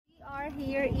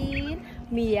here in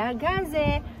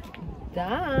Miyagaze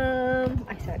Dam.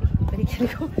 Ay, sorry. Balikan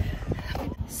ko.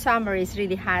 Summer is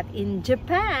really hot in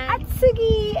Japan.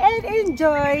 Atsugi and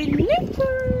enjoy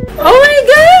nature. Oh my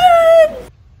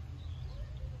god!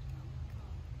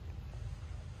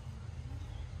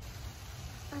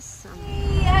 Awesome.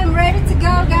 Hey, I'm ready to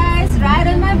go, guys. Ride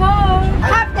on my boat.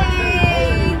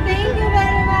 Captain! Thank you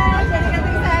very much.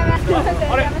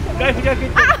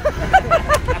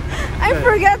 I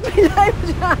forgot my life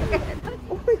jacket.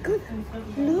 Oh my god.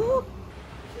 Look.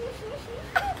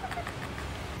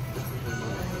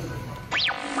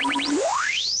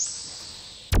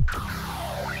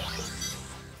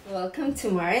 Welcome to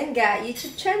Marenga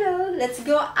YouTube channel. Let's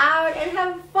go out and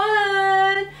have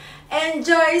fun.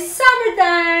 Enjoy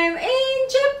summertime in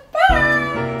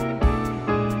Japan.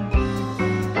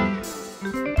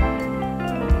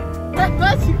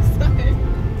 That's exciting.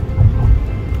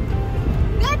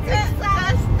 That's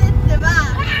exhausted, diba?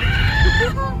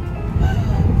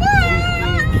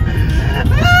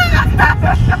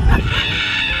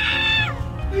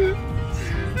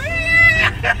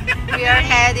 We are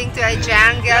heading to a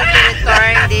jungle to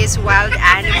return these wild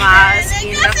animals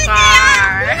in the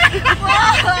car.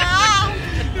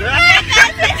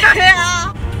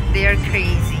 They're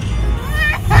crazy.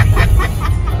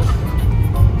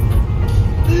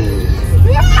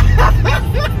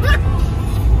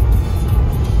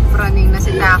 Running na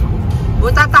sila.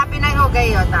 Buta tapi na yung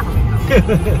gayo.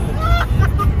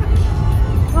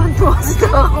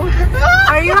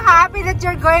 Are you happy that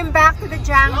you're going back to the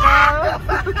jungle?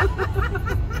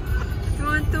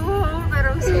 Tuwan-tuwa,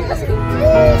 pero suso.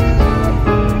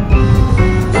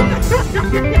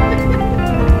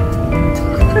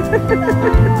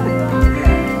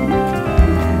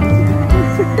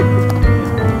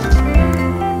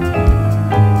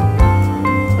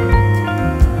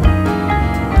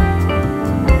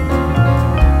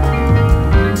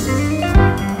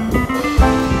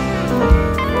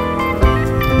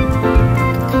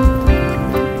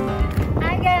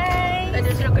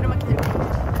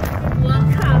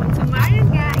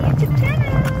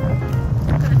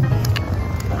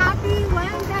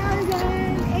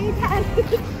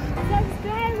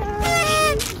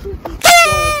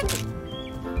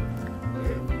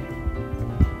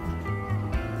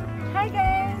 Hi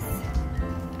guys!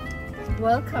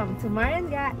 Welcome to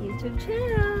Marenga YouTube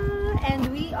channel, and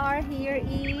we are here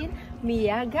in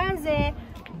Miyagaze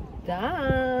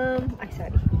Dam. Ay,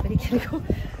 sorry. Balikan ko.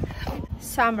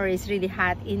 Summer is really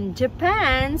hot in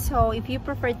Japan, so if you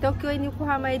prefer Tokyo and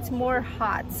Yokohama, it's more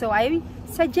hot. So I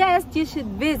suggest you should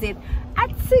visit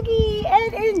Atsugi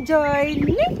and enjoy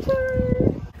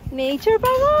nature. Nature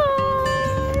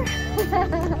power!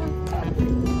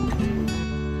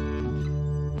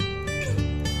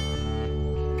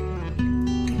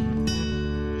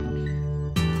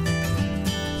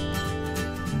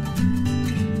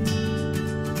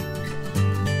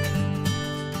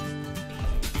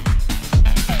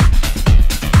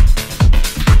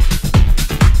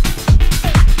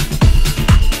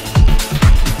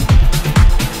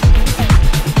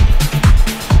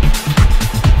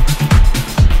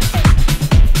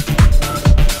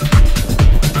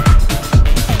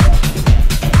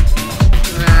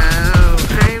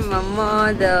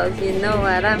 You know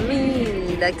what I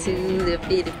mean? Like to the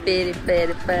pity pity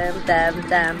pity pam tam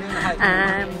tam.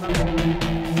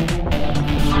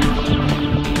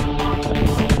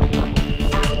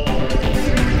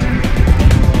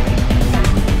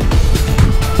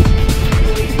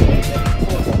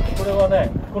これは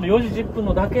ね、この4時10分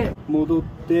のだけ戻っ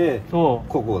てこ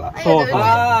こだ。そうそう。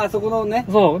ああ、そこのね。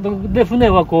そうで船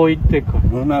はこう行ってく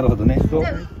る。なるほどね。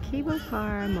Cable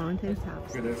car, mountain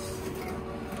tops.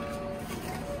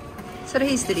 それ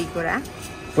ヒストリーこれ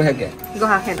500円。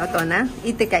500円大人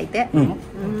行って書いて。あと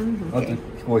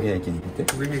500円に行って。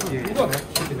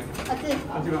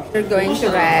We're going to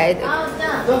ride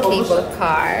a cable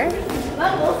car,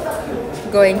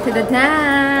 going to the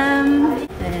dam,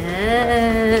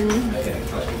 and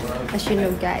as you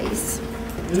know, guys,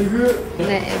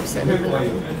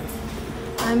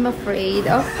 I'm afraid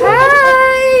of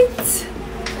heights.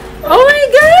 Oh my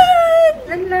God!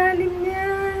 Ang lalim niya.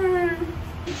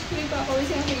 May pa ako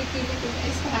siyang pinipili ko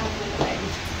guys sa hapon.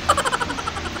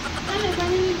 Ano ba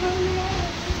nang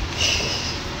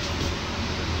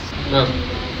no.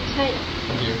 Hi.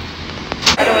 Thank you.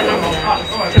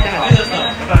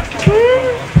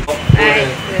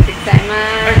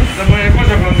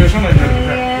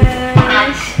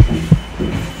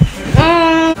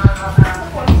 Hi.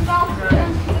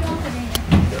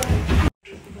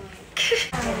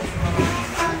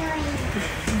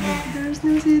 There's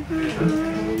no zipper.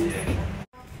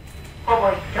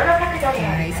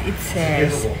 it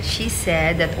says, she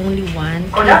said that only one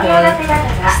cable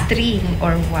string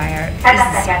or wire is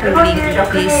pulling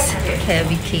this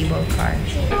heavy cable car.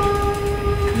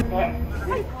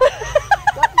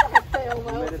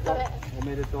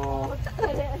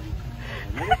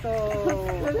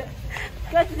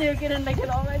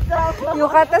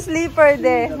 Yukata sleeper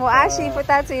de. Muashi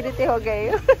futatsu irete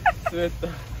hogeyo.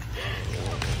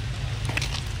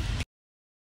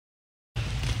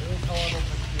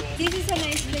 This is a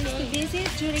nice place to visit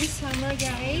during summer,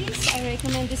 guys. I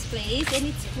recommend this place, and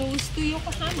it's close to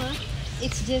Yokohama.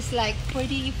 It's just like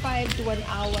 45 to 1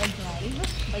 hour drive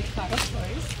by car, of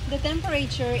course. The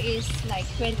temperature is like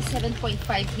 27.5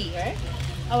 here.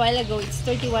 A while ago, it's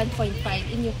 31.5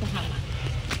 in Yokohama.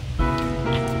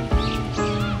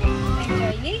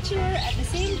 Enjoy nature at the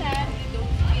same time. You don't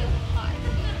feel hot.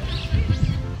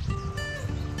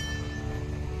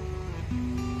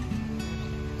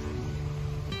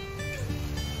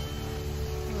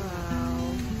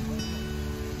 Wow.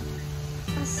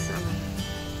 Awesome.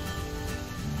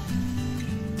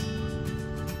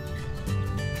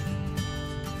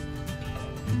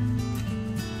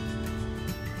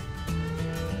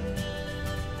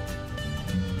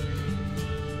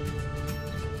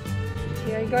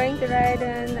 We are going to ride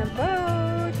on a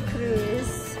boat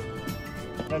cruise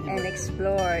and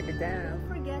explore the dam.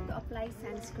 Don't forget to apply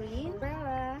sunscreen,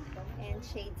 umbrella, and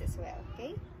shades as well,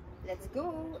 okay? Let's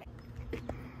go!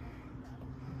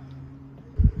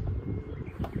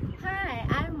 Hi,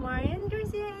 I'm Marian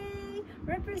Garcia,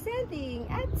 representing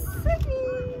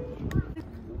Atsugi!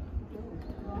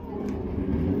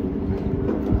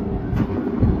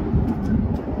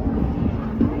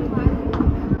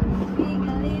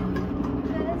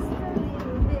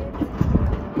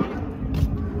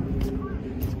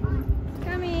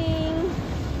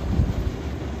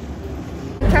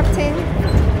 Captain.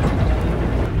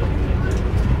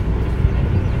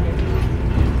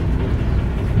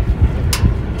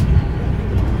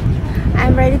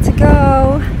 I'm ready to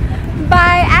go.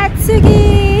 Bye,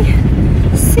 Atsugi!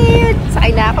 See you!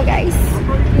 Sakay na ako, guys.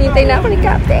 Hinintay na ako ni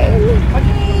Captain.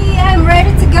 Okay, I'm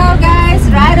ready to go, guys.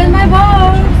 Ride on my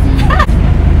boat!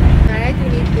 Alright,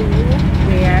 we need to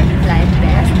wear life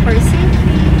vest for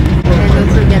safety. And don't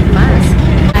forget mask.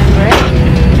 I'm ready.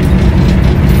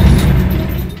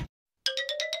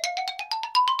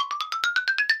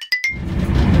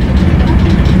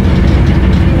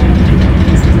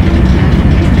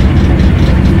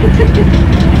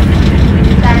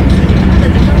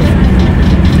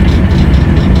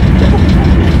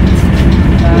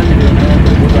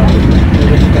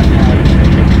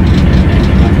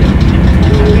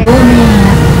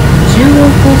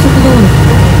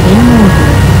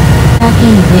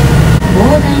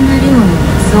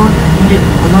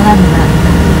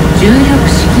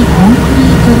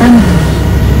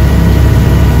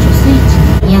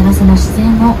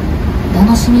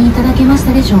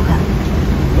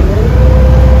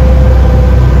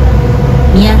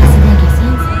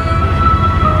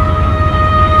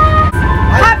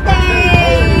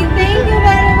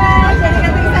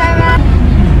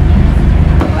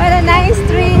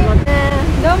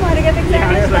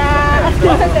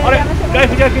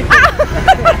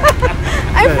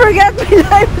 I forgot my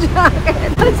life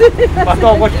jacket.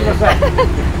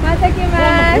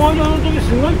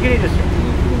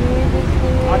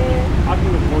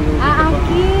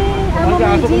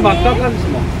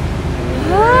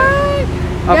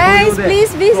 Guys,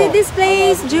 please visit this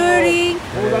place during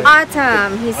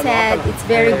autumn. He said it's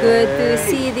very good to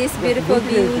see this beautiful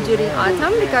view during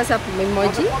autumn because of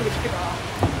Memoji.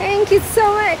 Thank you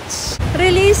so much.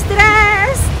 Release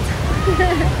stress.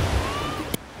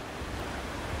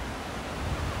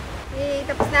 Hey,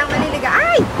 tapos na ang maliliga.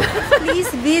 Ay!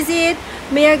 Please visit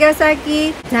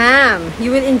Miyagasaki Dam. You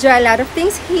will enjoy a lot of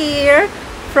things here,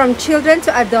 from children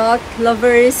to adult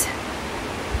lovers,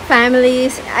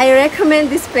 families. I recommend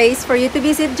this place for you to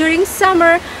visit during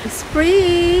summer,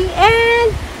 spring,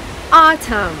 and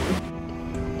autumn.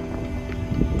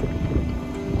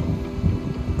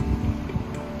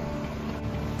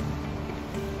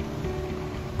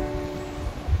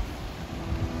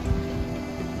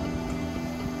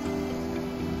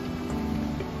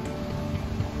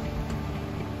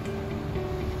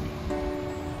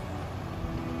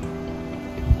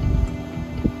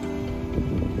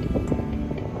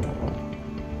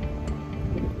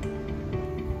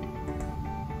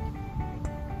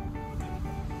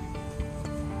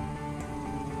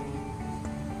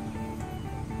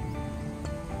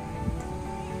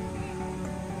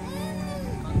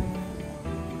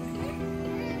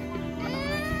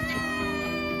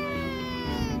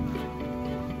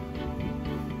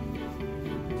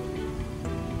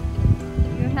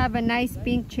 have a nice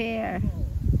pink chair.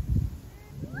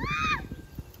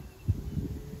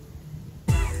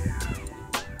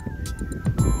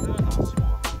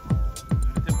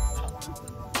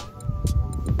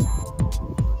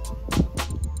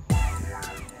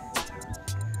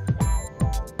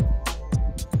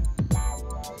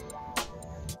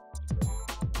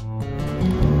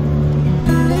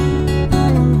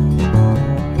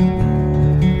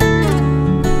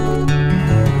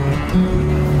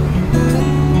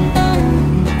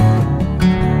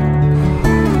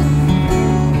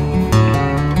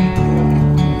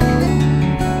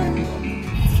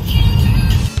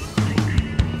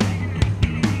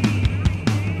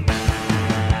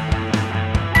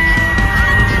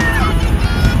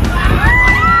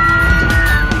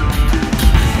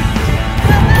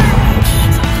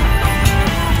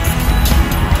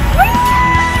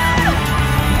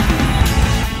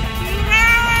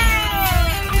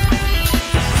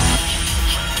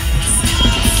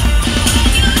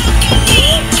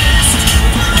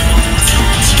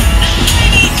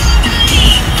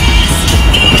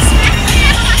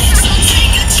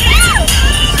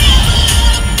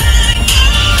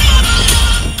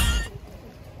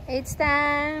 It's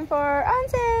time for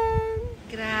onsen!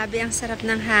 Grabe, ang sarap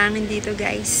ng hangin dito,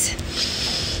 guys.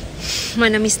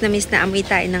 Manamis-namis na amoy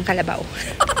tayo ng kalabaw.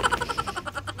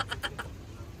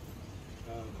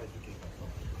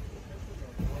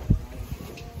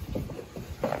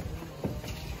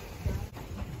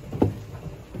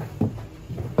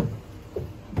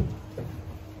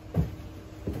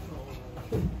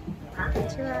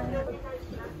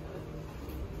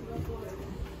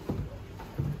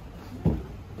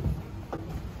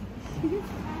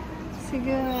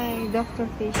 Sige, Dr.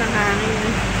 Fish. Ang hangin.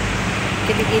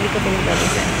 Kilikili ko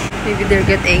pinagbabasan. Maybe they'll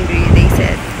get angry. They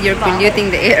said, you're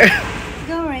polluting the air.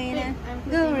 Go, Reina.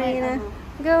 Go, Reina.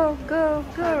 Go, go,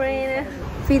 go, Reina.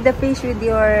 Feed the fish with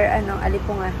your,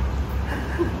 alipunga.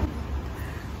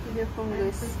 With your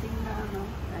fungus.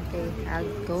 Okay,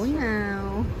 I'll go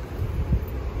now.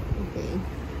 Okay,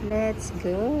 let's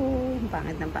go.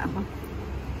 Pangit na pa ako.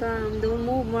 Come, don't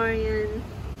move, Marian.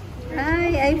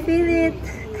 Hi, I feel it.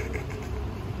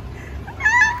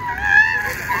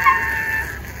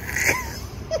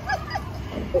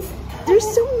 There's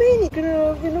so many.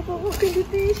 Grabe,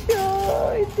 napapakiliti siya.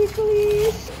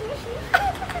 Ticklish.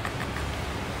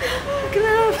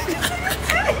 Grabe.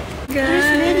 There's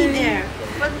many there,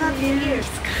 but not here.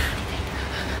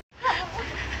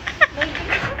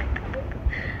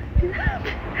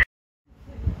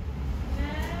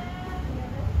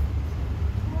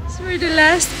 We're the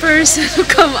last person to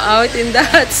come out in the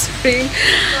hot spring.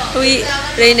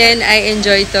 Reina and I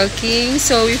enjoy talking,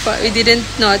 so we didn't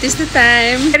notice the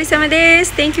time.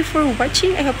 Thank you for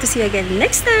watching. I hope to see you again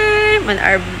next time on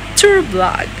our tour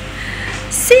vlog.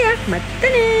 See ya!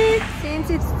 Matane! Since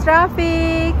it's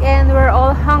traffic and we're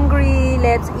all hungry,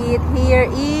 let's eat here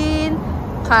in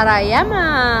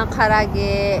Karayama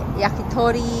Karage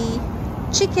Yakitori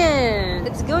Chicken.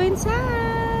 Let's go inside.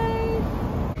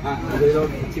 あ、いろいろ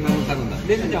違うの頼んだ。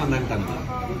レンちゃんは何頼んだ？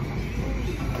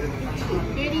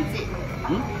油淋鶏。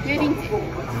油淋鶏。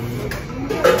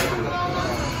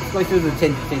少しずつチェ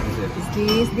ンジする。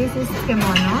This is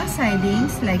kemono,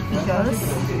 sidings like pickles.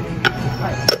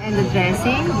 And the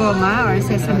dressing, goma or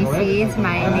sesame seeds,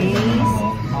 mayonnaise,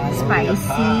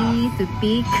 spicy to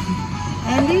pick.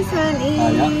 And this one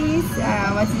is,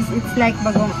 what's this? It's like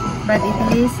bagong, but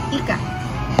it is ika.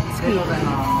 Squid.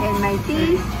 And my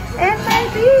tea. And my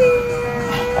beer!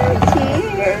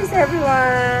 Cheers,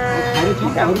 everyone!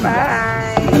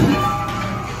 Bye!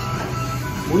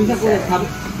 森さん、これ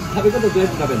食べ方どうや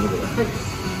って食べるのこれ？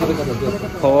食べ方どうやっ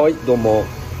て？はい、どうも。い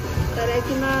ただ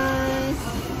きます。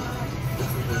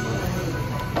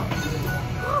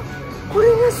これ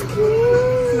が好き。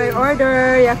My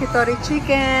order, yakitori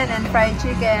chicken and fried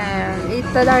chicken. い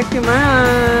ただきます。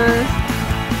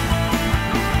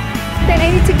Then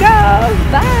I need to go.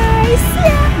 Bye! See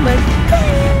ya!